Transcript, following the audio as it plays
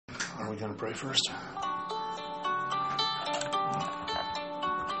we going to pray first?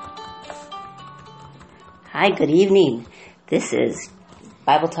 Hi, good evening. This is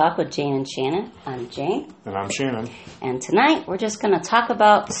Bible Talk with Jane and Shannon. I'm Jane. And I'm Shannon. And tonight we're just going to talk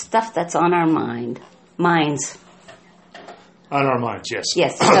about stuff that's on our minds. On our minds, yes.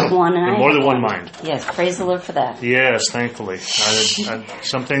 Yes, step one. And more than one mind. Yes, praise the Lord for that. Yes, thankfully.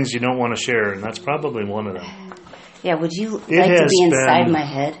 Some things you don't want to share, and that's probably one of them. Yeah, would you like to be inside my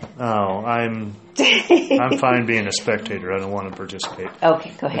head? Oh, I'm fine being a spectator. I don't want to participate.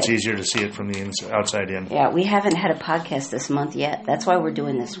 Okay, go ahead. It's easier to see it from the outside in. Yeah, we haven't had a podcast this month yet. That's why we're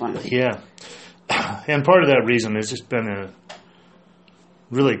doing this one. Yeah. And part of that reason is it's been a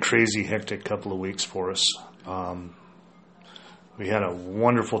really crazy, hectic couple of weeks for us. We had a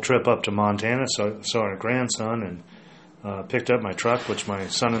wonderful trip up to Montana, saw our grandson, and picked up my truck, which my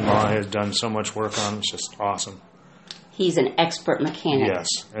son-in-law has done so much work on. It's just awesome. He's an expert mechanic. Yes.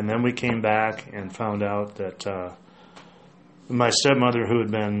 And then we came back and found out that my stepmother, who had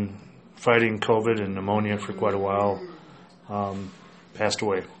been fighting COVID and pneumonia for quite a while, passed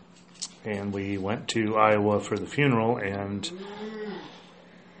away. And we went to Iowa for the funeral, and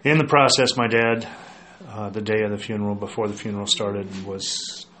in the process, my dad, the day of the funeral, before the funeral started,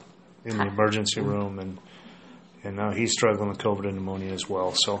 was in the emergency room, and now he's struggling with COVID and pneumonia as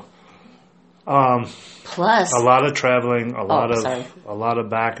well. So, plus a lot of traveling, a lot of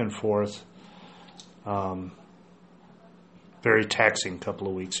back and forth. Very taxing couple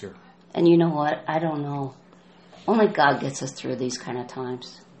of weeks here. And you know what? I don't know. Only God gets us through these kind of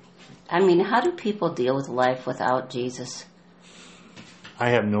times. I mean, how do people deal with life without Jesus?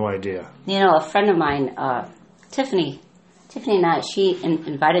 I have no idea. You know, a friend of mine, Tiffany and I, she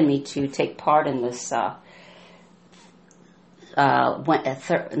invited me to take part in this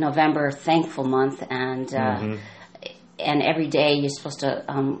November Thankful Month, and every day you're supposed to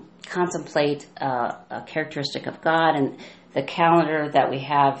contemplate a characteristic of God, and the calendar that we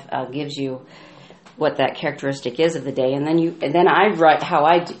have gives you what that characteristic is of the day, and then I write how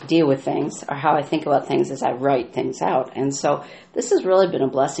I deal with things, or how I think about things as I write things out. And so this has really been a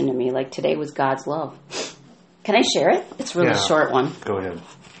blessing to me. Like today was God's love. Can I share it? It's a really short one. Go ahead.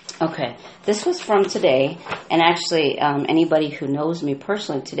 Okay. This was from today, and actually anybody who knows me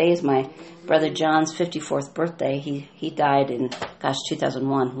personally, today is my brother John's 54th birthday. He died in,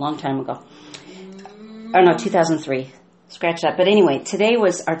 2001, a long time ago. Or no, 2003. Scratch that. But anyway, today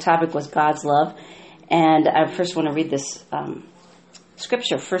our topic was God's love. And I first want to read this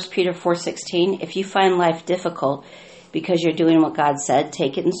scripture, 1 Peter 4:16. If you find life difficult because you're doing what God said,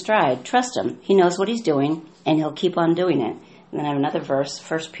 take it in stride. Trust Him. He knows what He's doing, and He'll keep on doing it. And then I have another verse,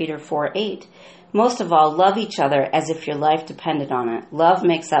 1 Peter 4:8. Most of all, love each other as if your life depended on it. Love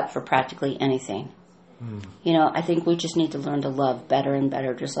makes up for practically anything. You know, I think we just need to learn to love better and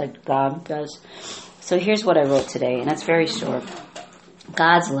better, just like God does. So here's what I wrote today, and it's very short.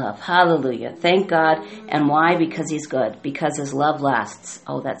 God's love. Hallelujah. Thank God. And why? Because He's good. Because His love lasts.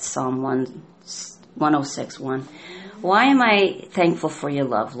 Oh, that's Psalm 106:1. Why am I thankful for your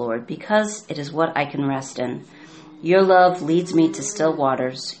love, Lord? Because it is what I can rest in. Your love leads me to still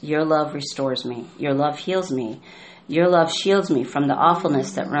waters. Your love restores me. Your love heals me. Your love shields me from the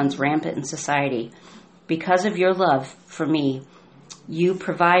awfulness that runs rampant in society. Because of your love for me, you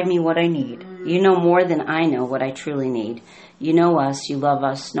provide me what I need. You know more than I know what I truly need. You know us, you love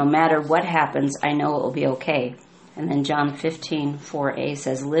us. No matter what happens, I know it will be okay. And then John 15:4a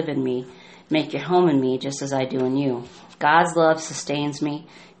says, live in me, make your home in me just as I do in you. God's love sustains me.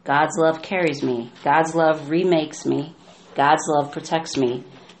 God's love carries me. God's love remakes me. God's love protects me.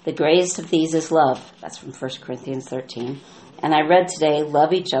 The greatest of these is love. That's from 1 Corinthians 13. And I read today,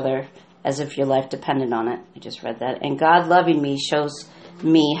 love each other as if your life depended on it. I just read that. And God loving me shows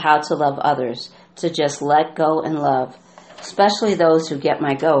me how to love others, to just let go and love. Especially those who get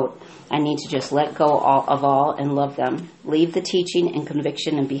my goat. I need to just let go of all and love them. Leave the teaching and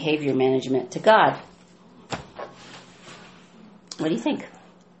conviction and behavior management to God. What do you think?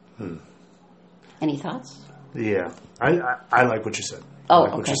 Any thoughts? Yeah. I like what you said. Oh, I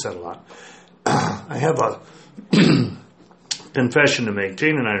like what you said a lot. I have a confession to make.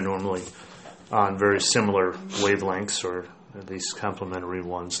 Jane and I are normally on very similar wavelengths, or at least complementary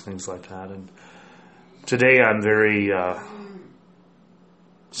ones, things like that. And today I'm very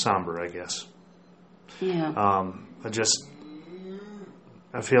somber, I guess. Yeah.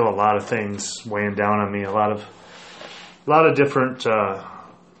 I feel a lot of things weighing down on me. A lot of different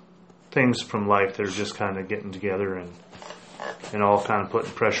things from life that are just kind of getting together and all kind of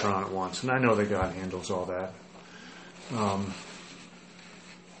putting pressure on at once. And I know that God handles all that.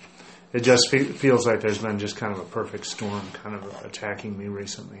 it just feels like there's been just kind of a perfect storm kind of attacking me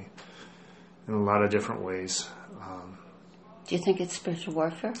recently in a lot of different ways. Do you think it's spiritual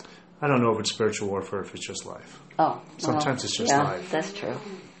warfare? I don't know if it's spiritual warfare or if it's just life. Oh. Sometimes it's just life. That's true.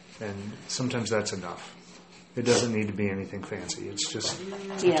 And sometimes that's enough. It doesn't need to be anything fancy. It's just,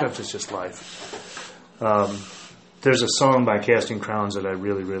 sometimes it's just life. There's a song by Casting Crowns that I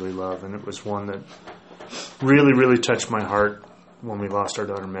really, really love, and it was one that really, really touched my heart when we lost our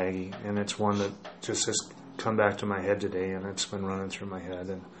daughter Maggie, and it's one that just has come back to my head today, and it's been running through my head.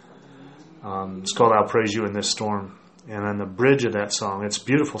 And it's called "I'll Praise You in This Storm." And on the bridge of that song, it's a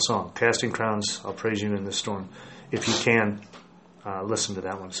beautiful song, Casting Crowns, I'll Praise You in This Storm. If you can, listen to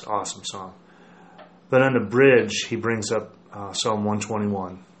that one. It's an awesome song. But on the bridge, he brings up Psalm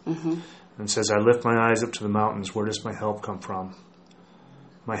 121 and says, I lift my eyes up to the mountains. Where does my help come from?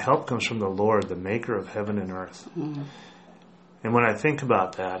 My help comes from the Lord, the maker of heaven and earth. And when I think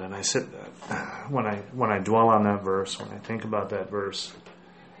about that, and I sit, when I dwell on that verse, when I think about that verse,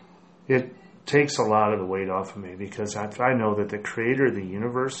 it takes a lot of the weight off of me, because if I know that the creator of the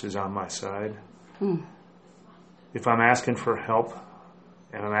universe is on my side, if I'm asking for help,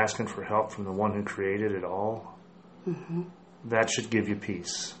 and I'm asking for help from the one who created it all, that should give you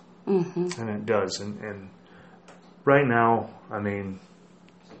peace. And it does. And right now, I mean,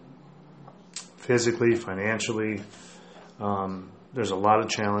 physically, financially, there's a lot of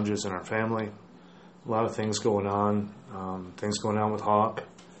challenges in our family, a lot of things going on with Hawk.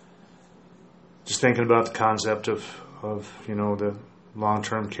 Just thinking about the concept of the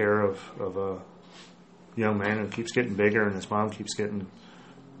long-term care of a young man who keeps getting bigger, and his mom keeps getting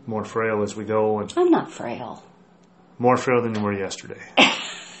more frail as we go. And I'm not frail. More frail than you were yesterday.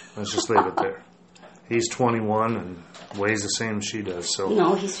 Let's just leave it there. He's 21 and weighs the same as she does. So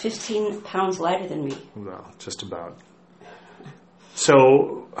no, he's 15 pounds lighter than me. Well, just about.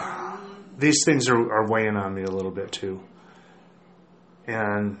 So these things are weighing on me a little bit too.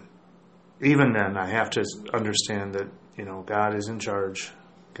 And even then, I have to understand that, God is in charge,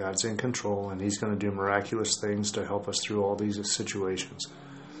 God's in control, and He's going to do miraculous things to help us through all these situations.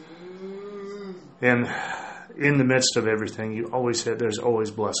 And in the midst of everything, there's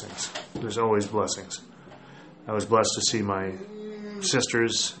always blessings. There's always blessings. I was blessed to see my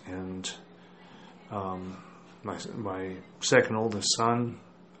sisters and my second oldest son,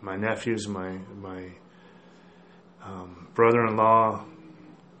 my nephews, my brother-in-law.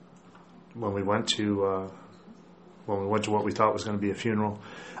 When we went to what we thought was going to be a funeral,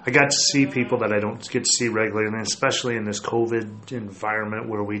 I got to see people that I don't get to see regularly, and especially in this COVID environment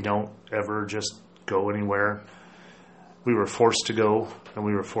where we don't ever just go anywhere. We were forced to go, and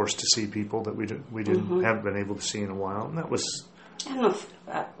we were forced to see people that we haven't been able to see in a while, and that was. I don't know if,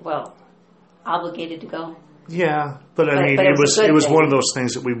 obligated to go. Yeah, but it was one of those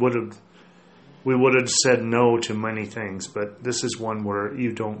things that we would have said no to many things, but this is one where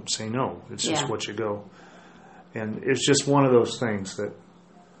you don't say no. It's just what you go. And it's just one of those things that...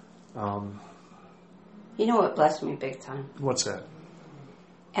 you know what blessed me big time? What's that?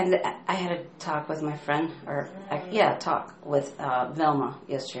 And I had a talk with my friend, talk with Velma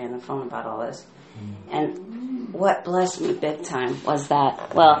yesterday on the phone about all this. And what blessed me big time was that,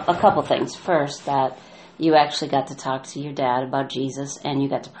 a couple things. First, that you actually got to talk to your dad about Jesus, and you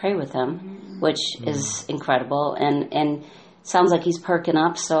got to pray with him, which is incredible. And sounds like he's perking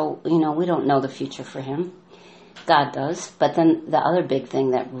up, so, we don't know the future for him. God does. But then the other big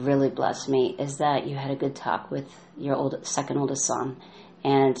thing that really blessed me is that you had a good talk with your second oldest son.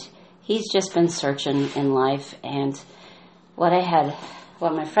 And he's just been searching in life. And what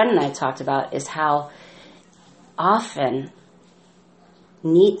my friend and I talked about is how often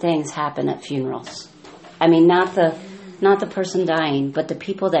neat things happen at funerals. I mean, not the person dying, but the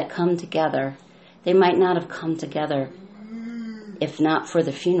people that come together. They might not have come together if not for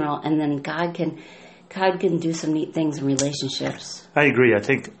the funeral. And then God can do some neat things in relationships. I agree. I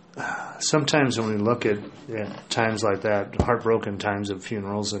think sometimes when we look at times like that, heartbroken times of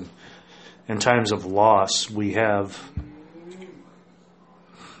funerals and times of loss, we have,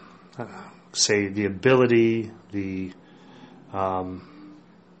 the ability, the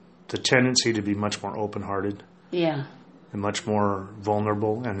tendency to be much more open-hearted. Yeah. And much more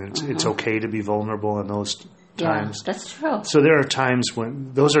vulnerable. And it's okay to be vulnerable in those times. Yeah, that's true. So there are times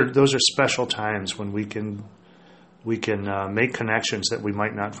when those are special times when we can make connections that we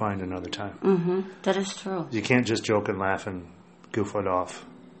might not find another time. That is true. You can't just joke and laugh and goof it off.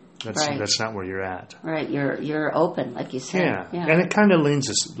 That's not where you're at. Right. You're open, like you said. Yeah. And it kind of lends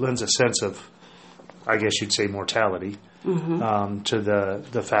a sense of, I guess you'd say, mortality to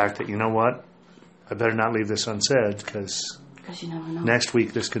the fact that, you know what, I better not leave this unsaid because Because you never know. Next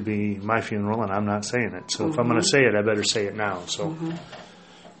week, this could be my funeral, and I'm not saying it. So if I'm going to say it, I better say it now. So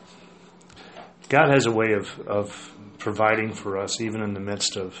God has a way of providing for us, even in the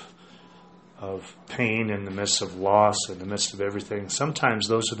midst of pain, in the midst of loss, in the midst of everything. Sometimes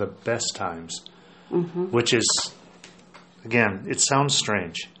those are the best times, which is, again, it sounds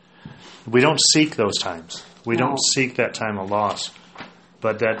strange. We don't seek those times. We don't seek that time of loss.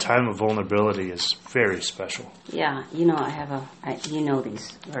 But that time of vulnerability is very special. Yeah, you know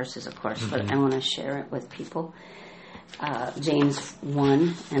these verses, of course, but I want to share it with people. James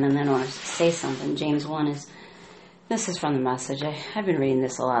 1, and then I want to say something. James 1 this is from the Message. I've been reading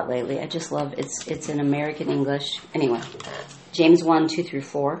this a lot lately. I just love it's in American English. Anyway, James 1, 2 through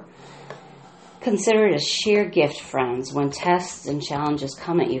 4. Consider it a sheer gift, friends, when tests and challenges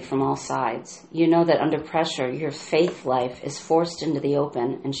come at you from all sides. You know that under pressure, your faith life is forced into the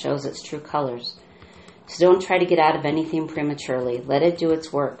open and shows its true colors. So don't try to get out of anything prematurely. Let it do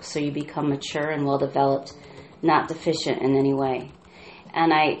its work so you become mature and well-developed, not deficient in any way.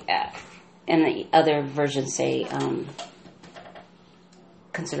 And and the other versions say,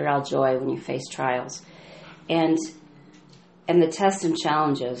 consider all joy when you face trials. And the tests and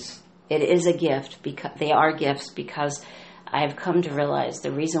challenges, it is a gift, because they are gifts, because I have come to realize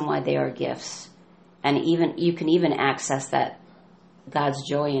the reason why they are gifts, and even you can even access that God's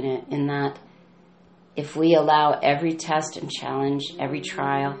joy in it, in that if we allow every test and challenge, every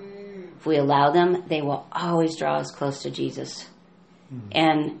trial, if we allow them, they will always draw us close to Jesus.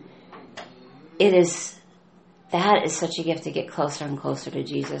 And that is such a gift to get closer and closer to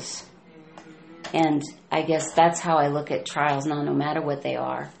Jesus. And I guess that's how I look at trials now, no matter what they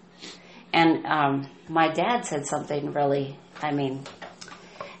are. And my dad said something really,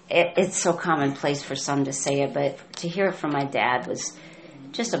 it's so commonplace for some to say it, but to hear it from my dad was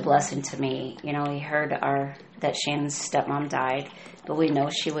just a blessing to me. You know, he heard that Shannon's stepmom died, but we know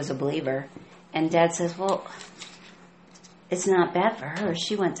she was a believer. And Dad says, well, it's not bad for her.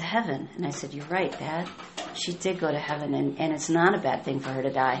 She went to heaven. And I said, you're right, Dad. She did go to heaven, and it's not a bad thing for her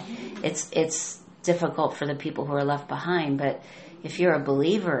to die. It's difficult for the people who are left behind, but if you're a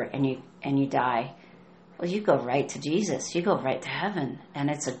believer and you die, well, you go right to Jesus. You go right to heaven, and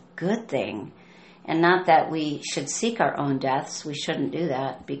it's a good thing. And not that we should seek our own deaths. We shouldn't do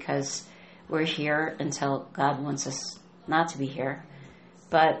that, because we're here until God wants us not to be here.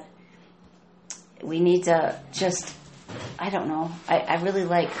 But we need to just, I don't know. I really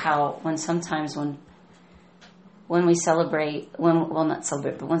like how when we celebrate, not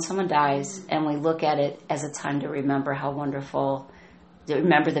celebrate, but when someone dies and we look at it as a time to remember how wonderful, to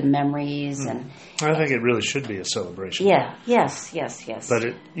remember the memories. And I think it really should be a celebration. Yeah, yes.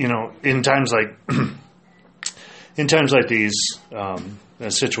 But in times like these, a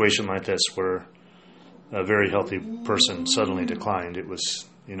situation like this where a very healthy person suddenly declined, it was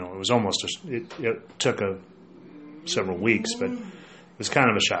almost it took several weeks, but it was kind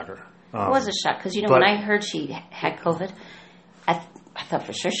of a shocker. It was a shock, because when I heard she had COVID, I thought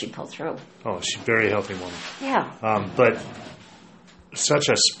for sure she'd pull through. Oh, she's a very healthy woman. Yeah. But such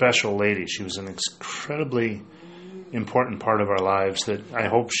a special lady. She was an incredibly important part of our lives that I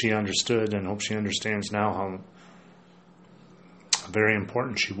hope she understood, and hope she understands now how very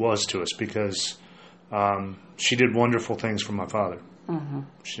important she was to us, because she did wonderful things for my father. Mm-hmm.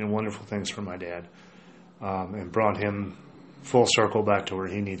 She did wonderful things for my dad, and brought him full circle back to where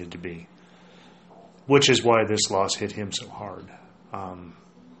he needed to be, which is why this loss hit him so hard.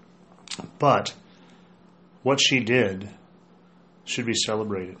 But what she did should be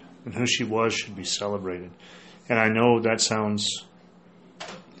celebrated, and who she was should be celebrated. And I know that sounds,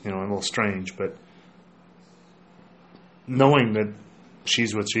 a little strange, but knowing that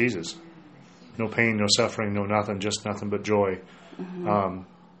she's with Jesus, no pain, no suffering, no nothing, just nothing but joy,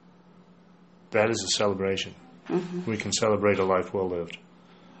 that is a celebration. Mm-hmm. We can celebrate a life well lived.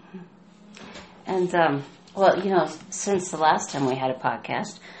 And, since the last time we had a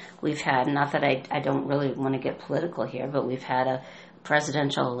podcast, we've had, not that I don't really want to get political here, but we've had a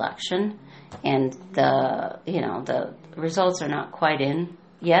presidential election, and the results are not quite in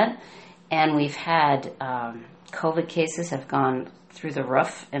yet. And we've had COVID cases have gone through the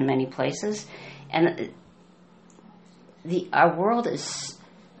roof in many places. And our world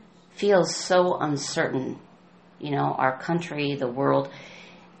feels so uncertain. Our country, the world.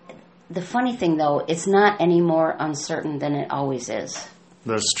 The funny thing, though, it's not any more uncertain than it always is.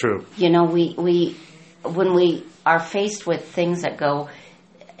 That's true. We when we are faced with things that go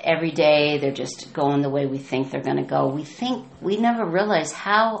every day, they're just going the way we think they're going to go. We never realize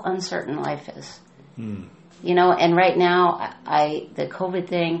how uncertain life is. And right now, the COVID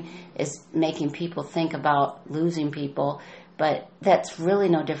thing is making people think about losing people. But that's really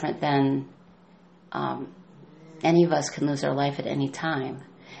no different than any of us can lose our life at any time.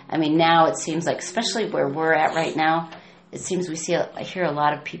 I mean, now it seems like, especially where we're at right now, it seems I hear a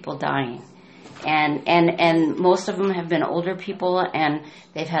lot of people dying. And most of them have been older people, and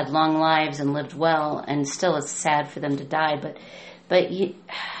they've had long lives and lived well, and still it's sad for them to die. But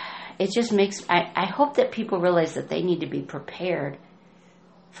it just makes, I hope that people realize that they need to be prepared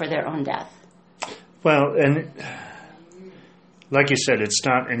for their own death. Well, and like you said, it's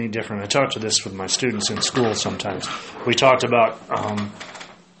not any different. I talk to this with my students in school sometimes. We talked about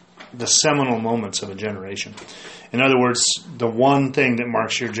the seminal moments of a generation. In other words, the one thing that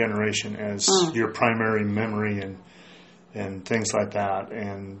marks your generation as your primary memory and things like that,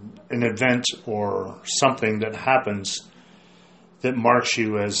 and an event or something that happens that marks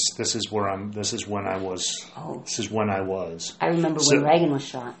you as this is when I was. I remember when Reagan was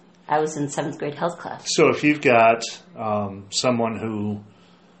shot. I was in 7th grade health class. So if you've got someone who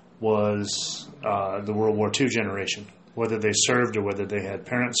was the World War II generation, whether they served or whether they had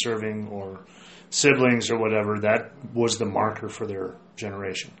parents serving or siblings or whatever, that was the marker for their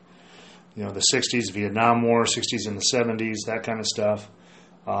generation. You know, the 60s, Vietnam War, 60s and the 70s, that kind of stuff.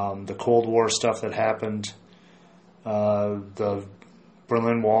 The Cold War stuff that happened. The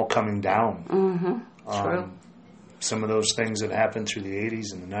Berlin Wall coming down. Mm-hmm. True. Some of those things that happened through the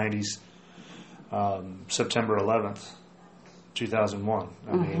 80s and the 90s. September 11th, 2001.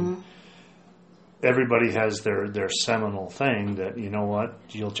 I mean, everybody has their seminal thing that, you know what,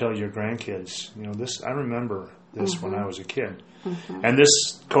 you'll tell your grandkids, you know, this, I remember this when I was a kid. And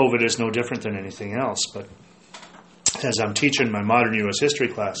this COVID is no different than anything else. But as I'm teaching my modern U.S. history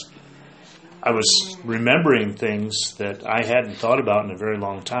class, I was remembering things that I hadn't thought about in a very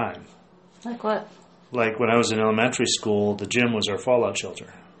long time. Like what? Like when I was in elementary school, the gym was our fallout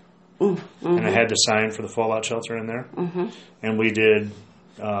shelter. And I had to sign for the fallout shelter in there. And we did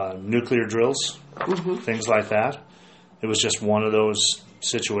nuclear drills, things like that. It was just one of those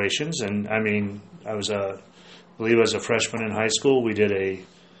situations. And I mean, I believe as a freshman in high school, we did a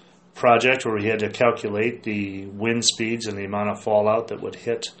project where we had to calculate the wind speeds and the amount of fallout that would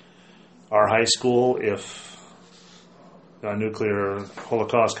hit our high school if a nuclear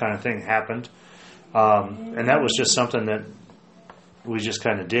holocaust kind of thing happened. And that was just something that we just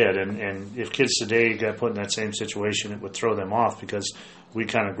kind of did. And if kids today got put in that same situation, it would throw them off because we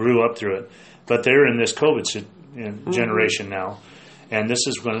kind of grew up through it. But they're in this COVID generation now. And this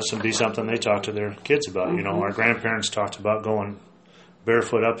is going to be something they talk to their kids about. You know, our grandparents talked about going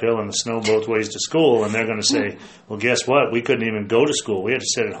barefoot uphill in the snow both ways to school, and they're going to say, well, guess what? We couldn't even go to school. We had to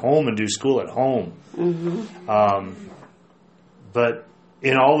sit at home and do school at home. But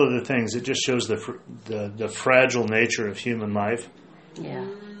in all of the things, it just shows the fragile nature of human life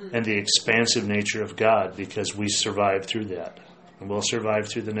and the expansive nature of God, because we survived through that. And we'll survive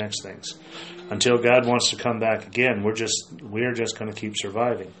through the next things. Until God wants to come back again, we're just going to keep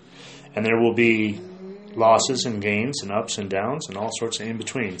surviving. And there will be losses and gains and ups and downs and all sorts of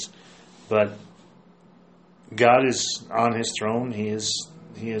in-betweens. But God is on His throne. He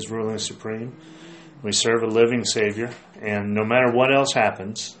is ruling supreme. We serve a living Savior. And no matter what else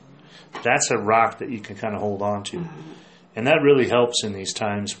happens, that's a rock that you can kind of hold on to. And that really helps in these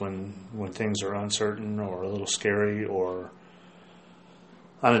times when things are uncertain or a little scary, or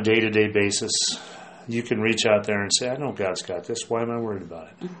on a day-to-day basis, you can reach out there and say, I know God's got this. Why am I worried about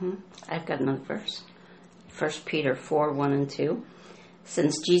it? I've got another verse. 1 Peter 4, 1 and 2.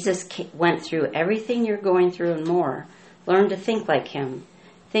 Since Jesus went through everything you're going through and more, learn to think like Him.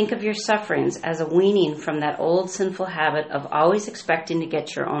 Think of your sufferings as a weaning from that old sinful habit of always expecting to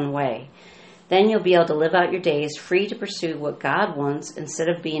get your own way. Then you'll be able to live out your days free to pursue what God wants instead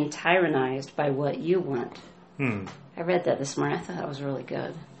of being tyrannized by what you want. I read that this morning. I thought that was really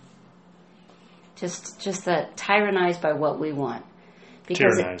good. Just that tyrannized by what we want.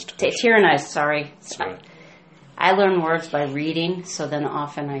 Tyrannized. Tyrannized, sorry. That's right. I learn words by reading, so then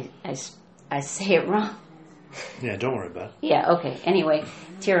often I say it wrong. Yeah, don't worry about it. Yeah, okay. Anyway,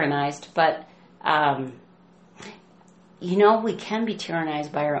 tyrannized. But, we can be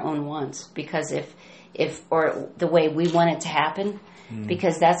tyrannized by our own wants, because or the way we want it to happen,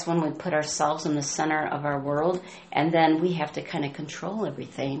 because that's when we put ourselves in the center of our world, and then we have to kind of control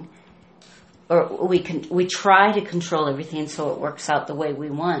everything. Or we try to control everything so it works out the way we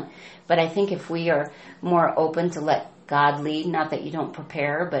want. But I think if we are more open to let God lead, not that you don't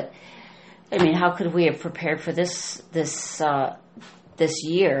prepare, but I mean, how could we have prepared for this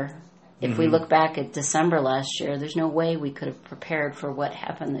year? If we look back at December last year, there's no way we could have prepared for what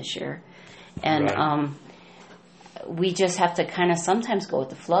happened this year. And we just have to kind of sometimes go with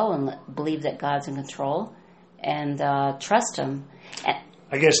the flow and believe that God's in control. and trust Him.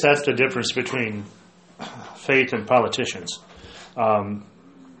 I guess that's the difference between faith and politicians. Yeah.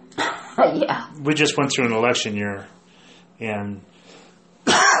 We just went through an election year, and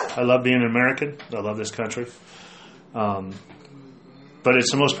I love being an American. I love this country. But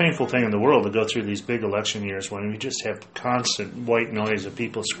it's the most painful thing in the world to go through these big election years when we just have constant white noise of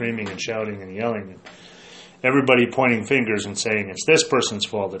people screaming and shouting and yelling, and everybody pointing fingers and saying, it's this person's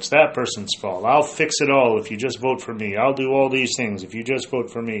fault, it's that person's fault. I'll fix it all if you just vote for me. I'll do all these things if you just vote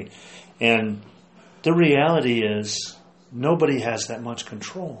for me. And the reality is, nobody has that much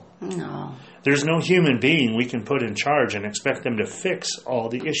control. No. There's no human being we can put in charge and expect them to fix all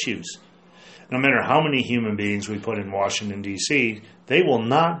the issues. No matter how many human beings we put in Washington, D.C., they will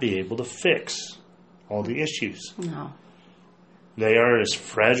not be able to fix all the issues. No. They are as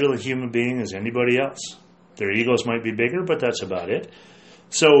fragile a human being as anybody else. Their egos might be bigger, but that's about it.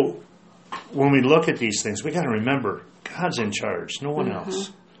 So when we look at these things, we got to remember, God's in charge, no one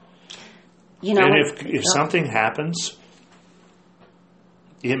else. You know, and if something happens,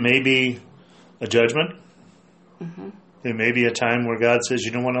 it may be a judgment. It may be a time where God says,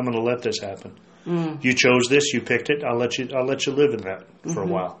 you know what, I'm going to let this happen. You chose this, you picked it, I'll let you live in that for a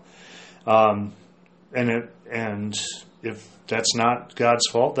while. And if that's not God's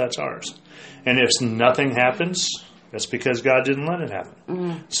fault, that's ours. And if nothing happens, that's because God didn't let it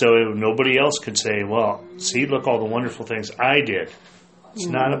happen. So nobody else could say, well, see, look all the wonderful things I did. It's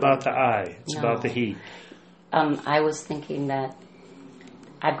not about the I, it's about the He. I was thinking that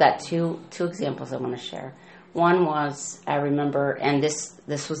I've got two examples I want to share. One was, I remember, and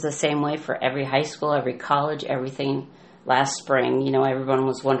this was the same way for every high school, every college, everything. Last spring, everyone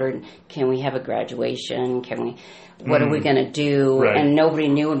was wondering, can we have a graduation? What are we going to do? Right. And nobody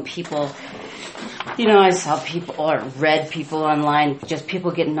knew, and people, I saw people or read people online, just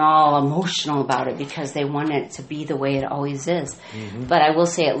people getting all emotional about it because they want it to be the way it always is. But I will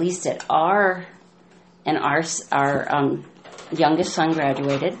say, at least at our youngest son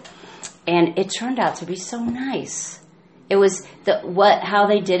graduated, and it turned out to be so nice. It was how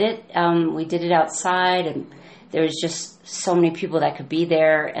they did it. We did it outside, and there was just so many people that could be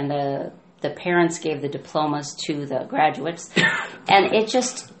there, and the parents gave the diplomas to the graduates, and it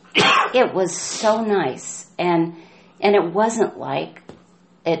was so nice, and it wasn't like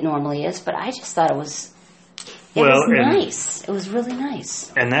it normally is, but I just thought it was nice. It was really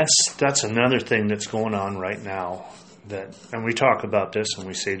nice. And that's another thing that's going on right now. And we talk about this and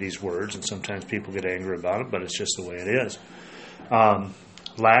we say these words, and sometimes people get angry about it, but it's just the way it is.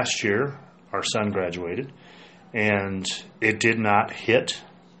 Last year, our son graduated, and it did not hit.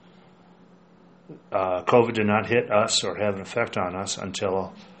 COVID did not hit us or have an effect on us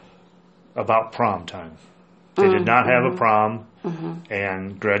until about prom time. They did not have a prom,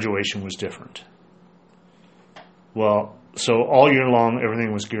 and graduation was different. Well, so all year long,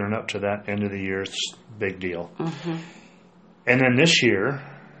 everything was gearing up to that end of the year. It's a big deal. And then this year,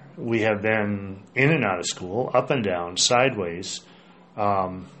 we have been in and out of school, up and down, sideways.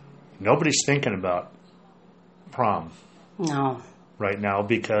 Nobody's thinking about prom. No. Right now,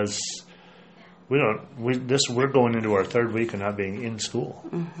 because we're going into our third week of not being in school,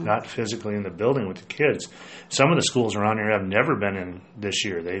 not physically in the building with the kids. Some of the schools around here have never been in this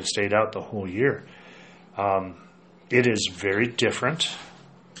year. They've stayed out the whole year. It is very different.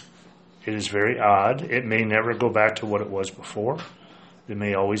 It is very odd. It may never go back to what it was before. It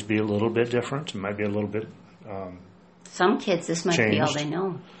may always be a little bit different. It might be a little bit some kids, this might changed. be all they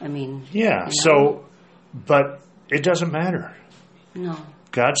know. I mean... Yeah, so, but it doesn't matter. No.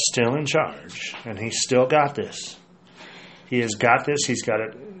 God's still in charge, and He's still got this. He has got this. He's got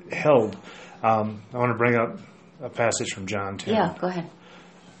it held. I want to bring up a passage from John 10. Yeah, go ahead.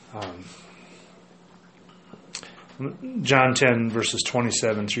 John 10, verses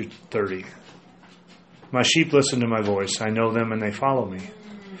 27 through 30. My sheep listen to my voice. I know them, and they follow me.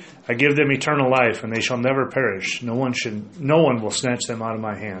 I give them eternal life, and they shall never perish. No one will snatch them out of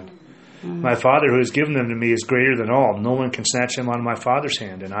my hand. My Father who has given them to me is greater than all. No one can snatch them out of my Father's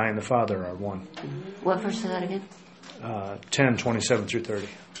hand, and I and the Father are one. What verse is that again? 10, 27 through 30.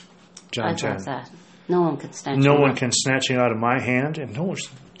 John 10. That? No one can snatch No one can snatch you out of my hand, and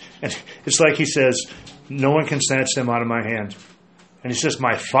it's like He says, no one can snatch them out of my hand. And He says,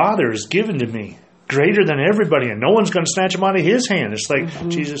 my Father is given to me, greater than everybody, and no one's going to snatch them out of His hand. It's like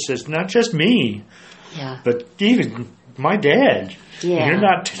Jesus says, not just me, but even my dad. Yeah.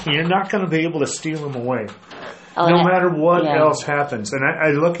 You're not going to be able to steal them away, no matter what else happens. And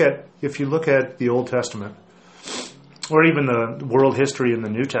if you look at the Old Testament, or even the world history in the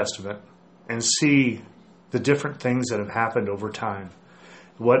New Testament, and see the different things that have happened over time.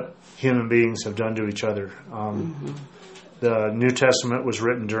 what human beings have done to each other. The New Testament was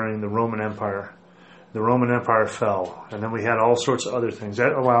written during the Roman Empire. The Roman Empire fell, and then we had all sorts of other things.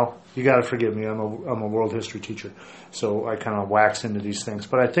 You got to forgive me. I'm a world history teacher, so I kind of wax into these things.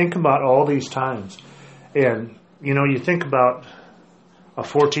 But I think about all these times, and you think about a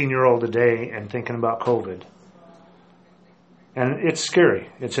 14-year-old today and thinking about COVID, and it's scary.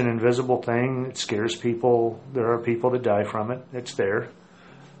 It's an invisible thing. It scares people. There are people that die from it. It's there.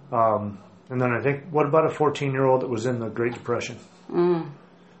 And then I think, what about a 14-year-old that was in the Great Depression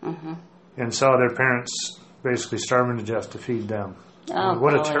and saw their parents basically starving to death to feed them? Oh,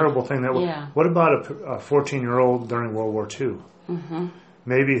 what God. a terrible thing that was. Yeah. What about a 14-year-old during World War II?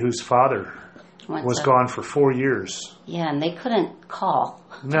 Maybe whose father was gone for 4 years. Yeah, and they couldn't call.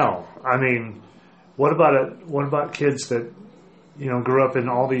 No, I mean, what about kids that grew up in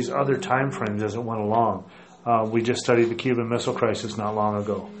all these other time frames as it went along? We just studied the Cuban Missile Crisis not long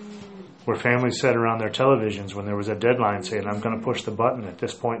ago, where families sat around their televisions when there was a deadline saying, I'm going to push the button at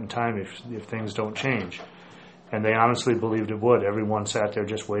this point in time if things don't change. And they honestly believed it would. Everyone sat there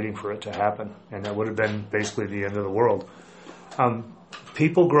just waiting for it to happen. And that would have been basically the end of the world.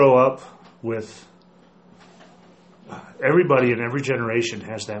 People grow up with... Everybody in every generation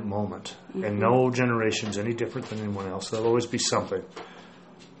has that moment. And no generation's any different than anyone else. There'll always be something.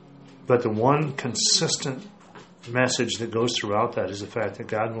 But the one consistent message that goes throughout that is the fact that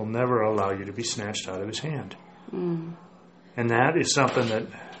God will never allow you to be snatched out of His hand. And that is something that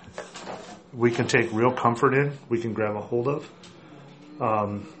we can take real comfort in, we can grab a hold of.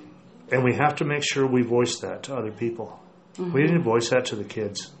 And we have to make sure we voice that to other people. We need to voice that to the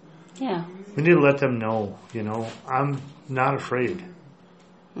kids. Yeah. We need to let them know, I'm not afraid.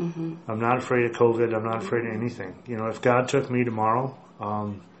 I'm not afraid of COVID. I'm not afraid of anything. If God took me tomorrow,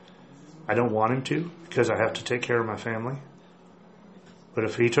 I don't want Him to, because I have to take care of my family. But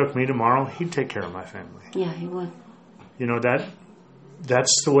if He took me tomorrow, He'd take care of my family. Yeah, He would.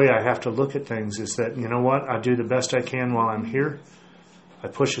 That's the way I have to look at things, is that, I do the best I can while I'm here. I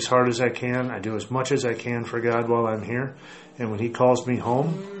push as hard as I can. I do as much as I can for God while I'm here. And when He calls me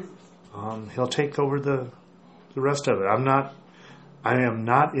home, He'll take over the rest of it. I am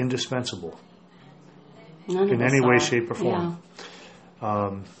not indispensable in any way, shape, or form.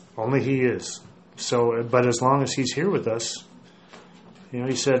 Yeah. Only He is. So, but as long as He's here with us,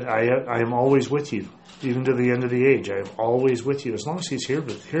 He said, I am always with you, even to the end of the age. I am always with you. As long as He's here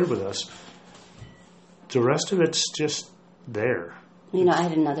with us, the rest of it's just there. I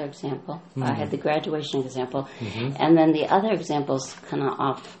had another example. I had the graduation example. And then the other example's kind of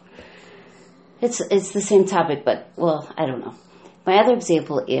off. It's the same topic, but, I don't know. My other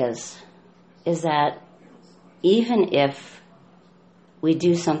example is that even if we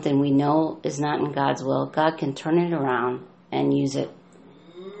do something we know is not in God's will, God can turn it around and use it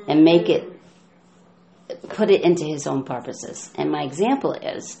and put it into His own purposes. And my example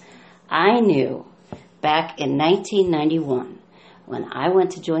is, I knew back in 1991, when I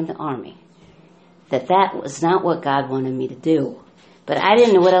went to join the Army, that was not what God wanted me to do. But I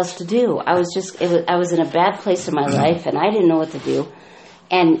didn't know what else to do. I was in a bad place in my life, and I didn't know what to do.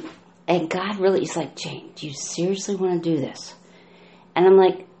 And God really, He's like, Jane, do you seriously want to do this? And I'm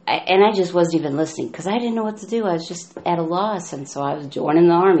like, I just wasn't even listening, because I didn't know what to do. I was just at a loss, and so I was joining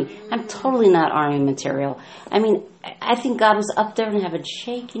the Army. I'm totally not Army material. I mean, I think God was up there in heaven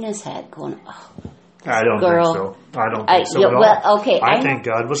shaking His head, going, oh, I don't girl. think so. I don't think so at all. Well, okay. I think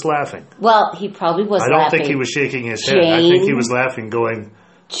God was laughing. Well, He probably was laughing. I don't think He was shaking His head. I think He was laughing, going,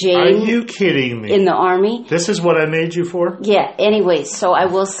 are you kidding me? In the Army? This is what I made you for? Yeah, anyway, so I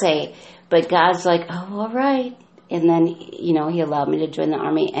will say, but God's like, oh, all right. And then, He allowed me to join the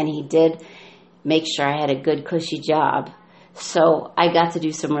Army, and He did make sure I had a good, cushy job. So I got to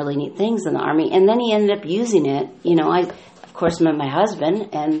do some really neat things in the Army. And then He ended up using it. I, of course, met my husband,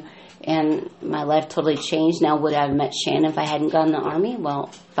 and my life totally changed. Now, would I have met Shannon if I hadn't gone in the Army? Well,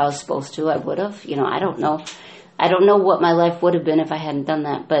 if I was supposed to, I would have. I don't know. I don't know what my life would have been if I hadn't done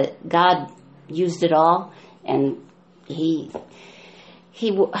that. But God used it all, and He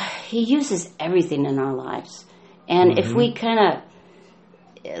uses everything in our lives. And if we kind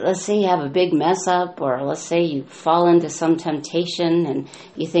of, let's say you have a big mess up, or let's say you fall into some temptation, and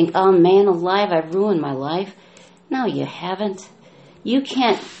you think, oh, man alive, I've ruined my life. No, you haven't. You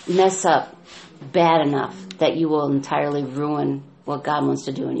can't mess up bad enough that you will entirely ruin what God wants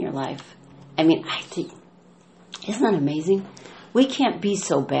to do in your life. I mean, I think, isn't that amazing? We can't be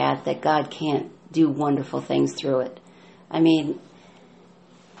so bad that God can't do wonderful things through it. I mean,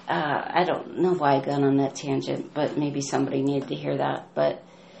 I don't know why I got on that tangent, but maybe somebody needed to hear that. But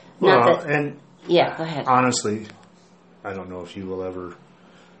yeah, go ahead. Honestly, I don't know if you will ever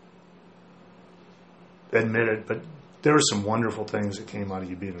admit it, but there were some wonderful things that came out of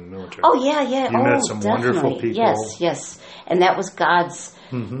you being in the military. Oh yeah. You met some wonderful people. Yes. And that was God's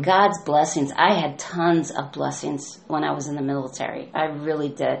blessings. I had tons of blessings when I was in the military. I really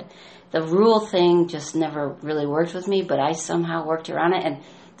did. The rule thing just never really worked with me, but I somehow worked around it. And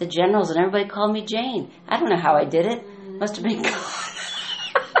the generals and everybody called me Jane. I don't know how I did it. Must have been God.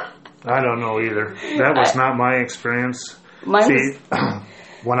 I don't know either. That was not my experience. Mine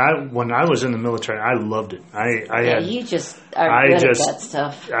when I was in the military, I loved it. you just are good at that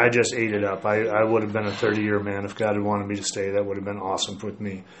stuff. I just ate it up. I would have been a 30-year man if God had wanted me to stay. That would have been awesome with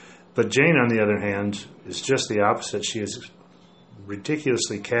me. But Jane, on the other hand, is just the opposite. She is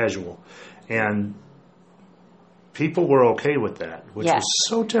ridiculously casual, and people were okay with that, which was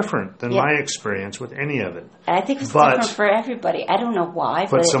so different than my experience with any of it. I think it's different for everybody. I don't know why,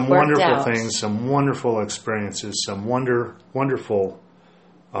 but some it worked wonderful out. things, some wonderful experiences, some wonderful.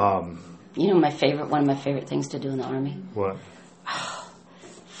 One of my favorite things to do in the Army? What?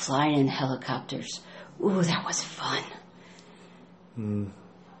 Flying in helicopters. Ooh, that was fun.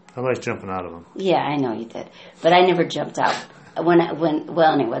 I like jumping out of them. Yeah, I know you did, but I never jumped out.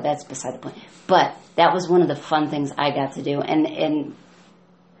 Anyway, that's beside the point. But that was one of the fun things I got to do. And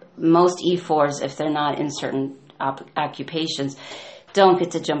most E4s, if they're not in certain occupations, don't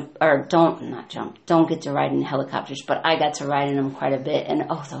get to don't get to ride in helicopters. But I got to ride in them quite a bit, and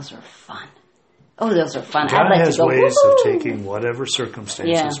those were fun. God has ways of taking whatever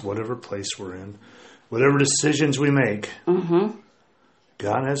circumstances, whatever place we're in, whatever decisions we make. Mm-hmm.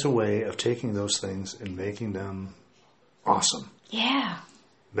 God has a way of taking those things and making them awesome. Yeah.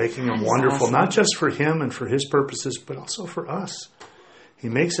 Making them wonderful, awesome. Not just for Him and for His purposes, but also for us. He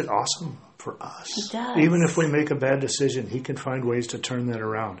makes it awesome for us. He does. Even if we make a bad decision, He can find ways to turn that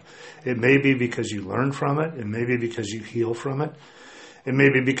around. It may be because you learn from it. It may be because you heal from it. It may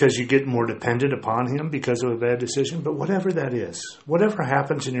be because you get more dependent upon Him because of a bad decision. But whatever that is, whatever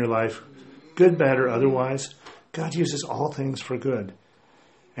happens in your life, good, bad, or otherwise, God uses all things for good.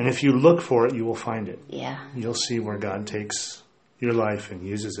 And if you look for it, you will find it. Yeah. You'll see where God takes your life and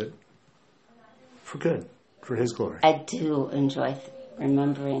uses it for good, for His glory. I do enjoy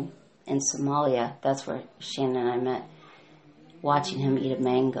remembering in Somalia, that's where Shannon and I met, watching him eat a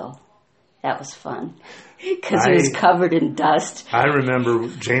mango. That was fun because he was covered in dust. I remember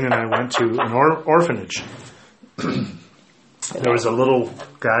Jane and I went to an orphanage. There was a little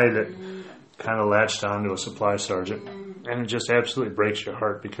guy that kind of latched onto a supply sergeant, and it just absolutely breaks your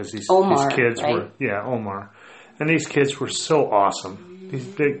heart because these kids were Omar, and these kids were so awesome. These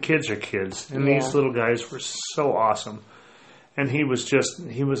big kids are kids, and these little guys were so awesome. And he was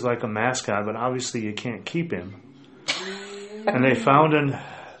like a mascot, but obviously you can't keep him. And they found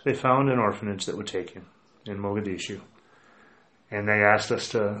an orphanage that would take him in Mogadishu, and they asked us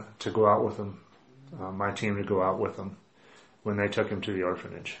to go out with them, my team to go out with them when they took him to the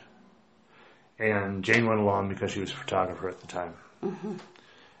orphanage. And Jane went along because she was a photographer at the time. Mm-hmm.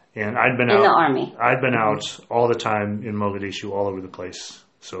 And I'd been out in the Army. I'd been out all the time in Mogadishu, all over the place.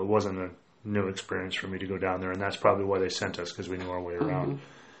 So it wasn't a new experience for me to go down there, and that's probably why they sent us, because we knew our way around.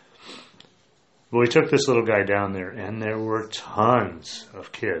 Mm-hmm. But we took this little guy down there, and there were tons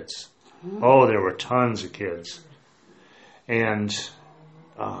of kids. Mm-hmm. Oh, there were tons of kids. And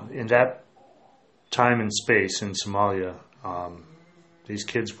in that time and space in Somalia, these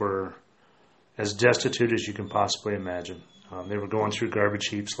kids were as destitute as you can possibly imagine. They were going through garbage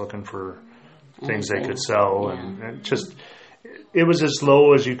heaps looking for things they could sell, and just it was as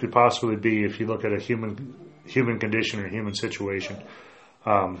low as you could possibly be if you look at a human condition or human situation.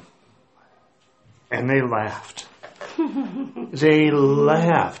 And they laughed. They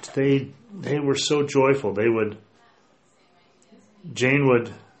laughed. They were so joyful. Jane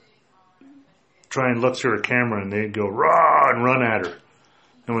would try and look through her camera, and they'd go rah and run at her.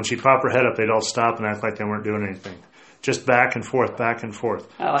 And when she'd pop her head up, they'd all stop and act like they weren't doing anything. Just back and forth, back and forth.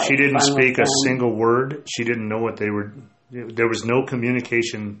 She didn't speak a single word. She didn't know what they were. There was no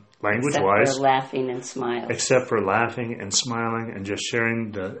communication language-wise. Except for laughing and smiling. Except for laughing and smiling and just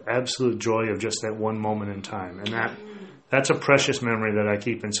sharing the absolute joy of just that one moment in time. And that's a precious memory that I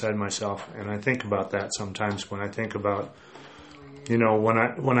keep inside myself. And I think about that sometimes when I think about,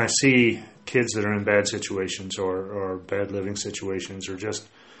 when I see kids that are in bad situations or bad living situations or just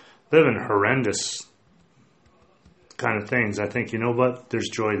live in horrendous kind of things, I think, what? There's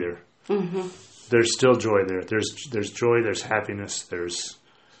joy there. Mm-hmm. There's still joy there. There's joy, there's happiness, there's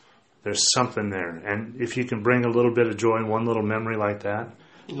something there. And if you can bring a little bit of joy in one little memory like that,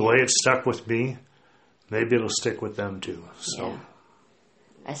 the way it stuck with me, maybe it'll stick with them too. So,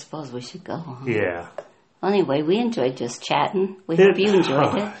 I suppose we should go. Huh? Yeah. Well, anyway, we enjoyed just chatting. We hope you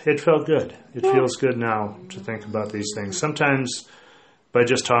enjoyed it. It felt good. It feels good now to think about these things. Sometimes by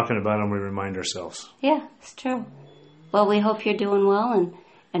just talking about them, we remind ourselves. Yeah, it's true. Well, we hope you're doing well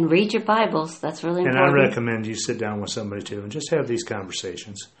and read your Bibles. That's really And important. I recommend you sit down with somebody too and just have these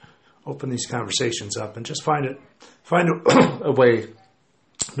conversations. Open these conversations up and just find a way,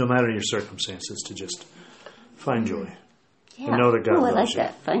 no matter your circumstances, to just find joy. Yeah. And know that God I loves like you.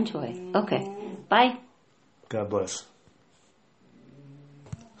 that. Find joy. Okay. Bye. God bless.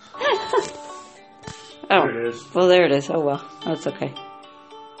 Oh, There it is. well, there it is. Oh, well. That's okay.